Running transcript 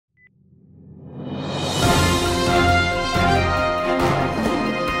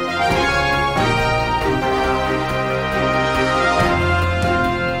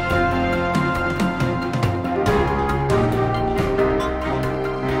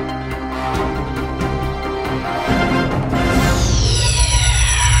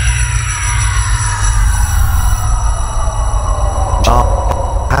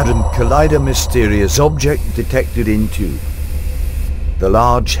Collider mysterious object detected in tube. The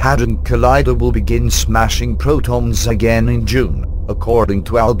Large Hadron Collider will begin smashing protons again in June, according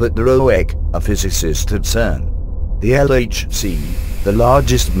to Albert De Roeck, a physicist at CERN. The LHC, the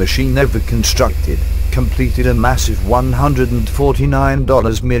largest machine ever constructed, completed a massive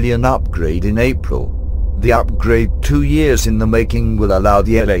 $149 million upgrade in April. The upgrade, 2 years in the making, will allow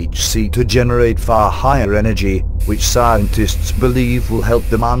the LHC to generate far higher energy, which scientists believe will help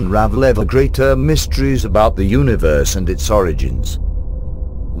them unravel ever greater mysteries about the universe and its origins.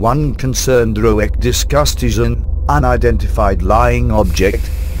 One concern De Roeck discussed is an unidentified flying object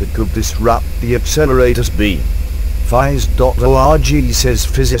that could disrupt the accelerator's beam. Phys.org says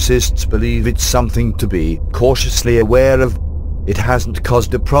physicists believe it's something to be cautiously aware of. It hasn't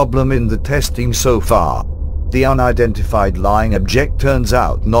caused a problem in the testing so far. The unidentified flying object turns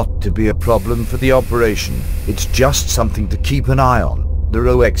out not to be a problem for the operation. It's just something to keep an eye on, De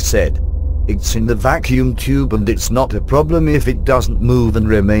Roeck said. It's in the vacuum tube and it's not a problem if it doesn't move and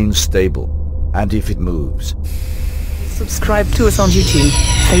remains stable. And if it moves. Subscribe to us on YouTube,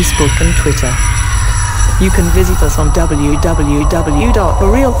 Facebook and Twitter. You can visit us on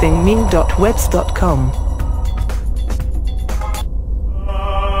www.therealthingme.webs.com.